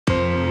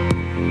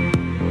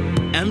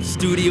AMP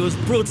Studios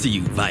brought to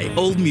you by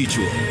Old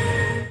Mutual.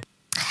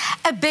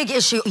 A big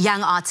issue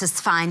young artists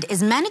find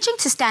is managing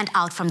to stand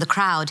out from the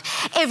crowd.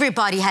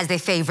 Everybody has their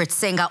favorite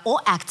singer or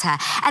actor,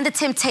 and the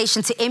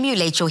temptation to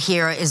emulate your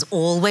hero is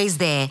always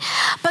there.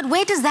 But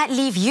where does that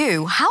leave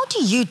you? How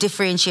do you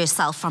differentiate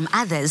yourself from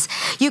others?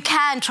 You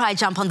can try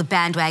jump on the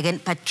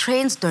bandwagon, but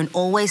trends don't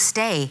always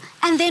stay.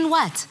 And then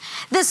what?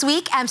 This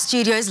week, AMP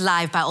Studios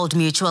live by Old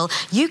Mutual,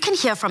 you can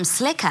hear from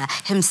Slikour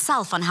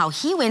himself on how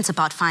he went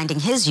about finding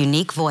his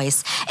unique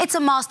voice. It's a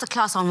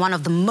masterclass on one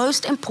of the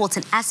most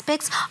important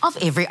aspects of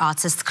every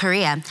artist's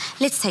career.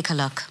 Let's take a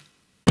look.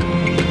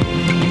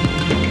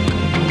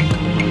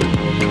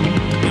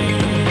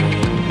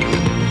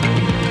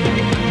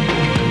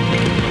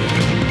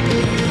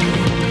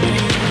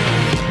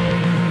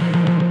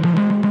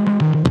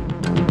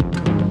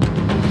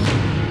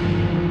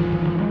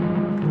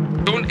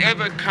 Don't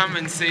ever come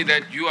and say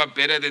that you are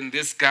better than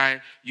this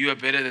guy, you are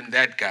better than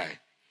that guy.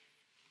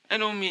 I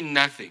don't mean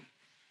nothing.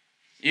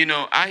 You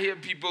know, I hear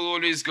people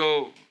always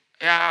go,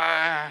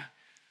 yeah,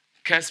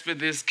 Casper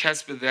this,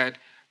 Casper that.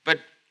 But,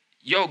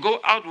 yo, go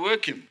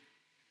outwork him.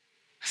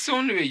 That's the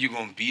only way you're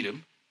going to beat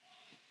him.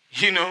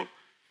 You know?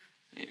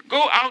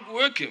 Go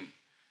outwork him.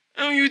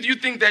 You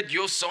think that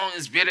your song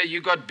is better,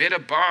 you got better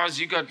bars,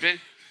 you got better.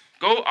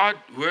 Go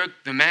outwork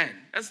the man.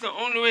 That's the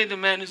only way the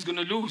man is going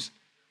to lose.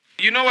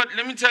 You know what?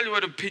 Let me tell you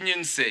what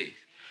opinions say.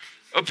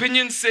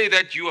 Opinions say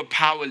that you are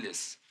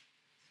powerless.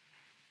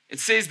 It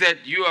says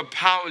that you are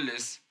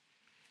powerless,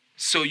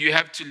 so you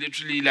have to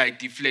literally like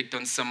deflect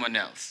on someone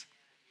else.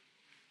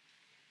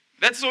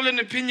 That's all an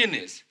opinion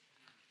is.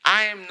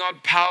 I am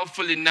not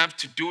powerful enough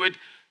to do it,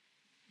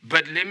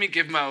 but let me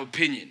give my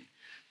opinion.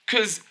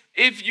 Because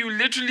if you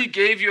literally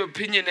gave your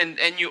opinion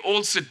and you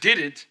also did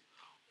it,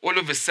 all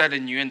of a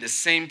sudden you're in the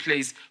same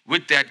place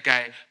with that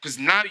guy, because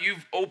now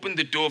you've opened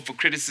the door for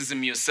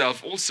criticism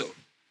yourself also.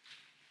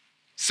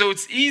 So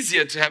it's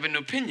easier to have an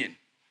opinion.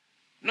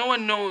 No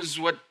one knows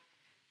what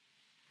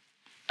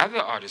other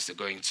artists are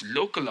going through,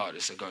 local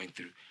artists are going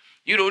through.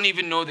 You don't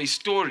even know their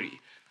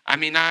story. I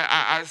mean,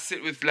 I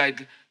sit with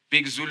like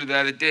Big Zulu the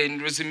other day,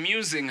 and it was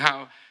amusing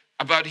how,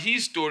 about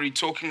his story,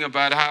 talking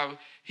about how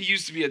he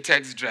used to be a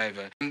taxi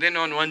driver. And then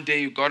on one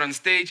day, he got on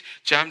stage,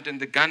 jumped,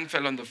 and the gun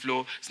fell on the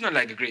floor. It's not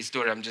like a great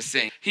story, I'm just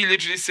saying. He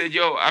literally said,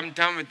 yo, I'm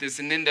done with this.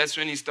 And then that's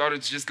when he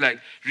started to just like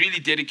really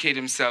dedicate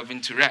himself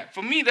into rap.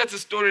 For me, that's a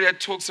story that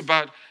talks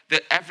about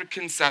the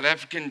African-South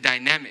African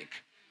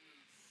dynamic.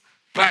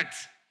 But,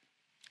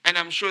 and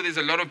I'm sure there's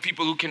a lot of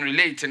people who can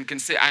relate and can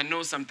say, I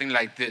know something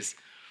like this.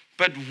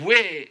 But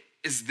where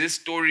is this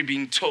story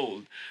being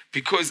told?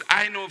 Because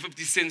I know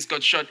 50 Cent's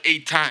got shot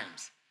 8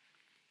 times.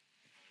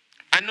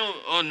 I know,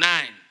 9.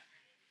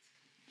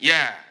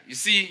 Yeah, you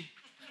see?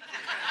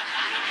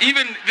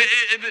 Even,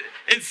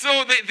 it's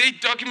so, the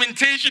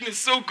documentation is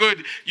so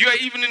good. You are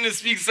even in the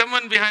speak,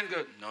 someone behind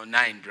goes, no,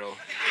 9, bro.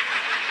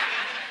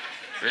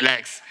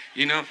 Relax,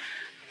 you know?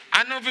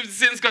 I know 50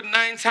 Cent's got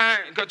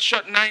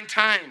shot 9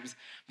 times.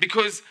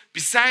 Because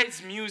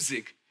besides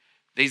music,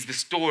 there's the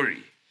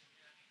story.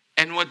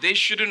 And what they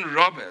shouldn't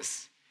rob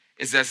us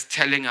is us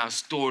telling our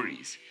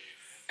stories.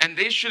 And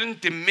they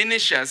shouldn't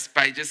diminish us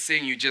by just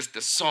saying you're just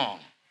a song.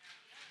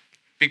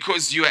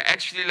 Because you are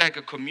actually like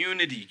a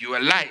community. You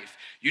are life.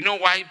 You know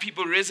why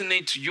people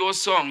resonate to your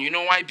song. You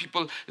know why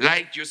people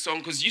liked your song.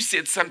 Because you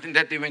said something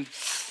that they went,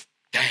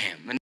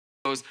 damn. And it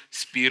goes,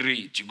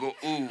 spirit. You go,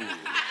 ooh.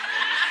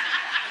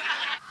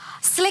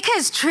 Slikour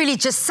is truly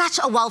just such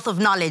a wealth of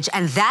knowledge,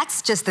 and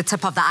that's just the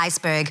tip of the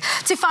iceberg.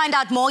 To find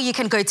out more, you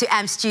can go to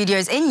AMP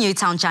Studios in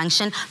Newtown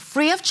Junction,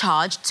 free of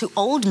charge to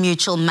Old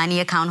Mutual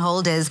money account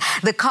holders,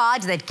 the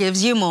card that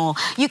gives you more.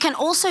 You can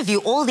also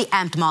view all the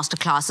AMP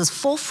masterclasses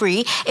for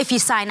free if you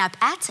sign up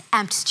at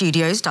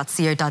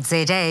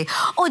ampstudios.co.za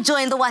or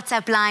join the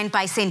WhatsApp line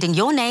by sending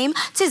your name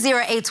to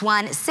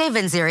 081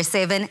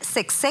 707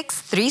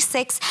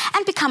 6636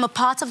 and become a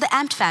part of the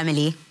AMP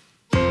family.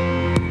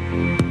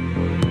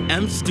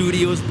 AMP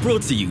Studios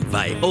brought to you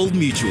by Old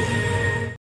Mutual.